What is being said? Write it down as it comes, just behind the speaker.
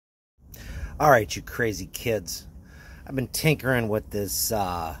All right, you crazy kids. I've been tinkering with this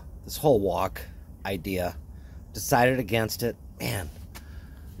this whole wok idea. Decided against it. Man,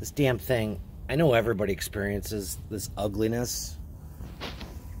 this damn thing. I know everybody experiences this ugliness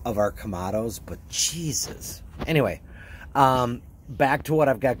of our Kamados, but Jesus. Anyway, back to what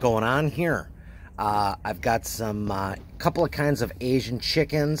I've got going on here. I've got some couple of kinds of Asian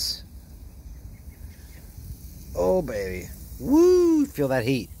chickens. Oh baby, woo! Feel that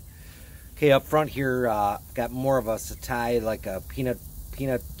heat. Okay, up front here, got more of a satay, like a peanut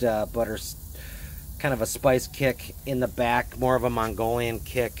butter, kind of a spice kick. In the back, more of a Mongolian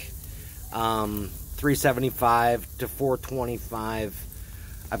kick. 375 to 425.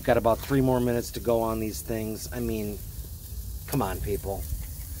 I've got about 3 more minutes to go on these things. I mean, come on, people.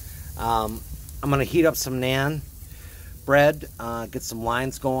 I'm gonna heat up some naan bread, get some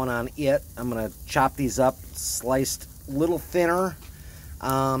lines going on it. I'm gonna chop these up, sliced a little thinner.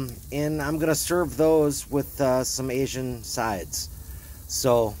 And I'm gonna serve those with some Asian sides.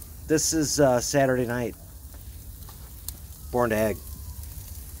 So this is Saturday night. Born to egg.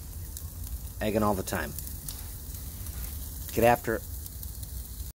 Egging all the time. Get after it.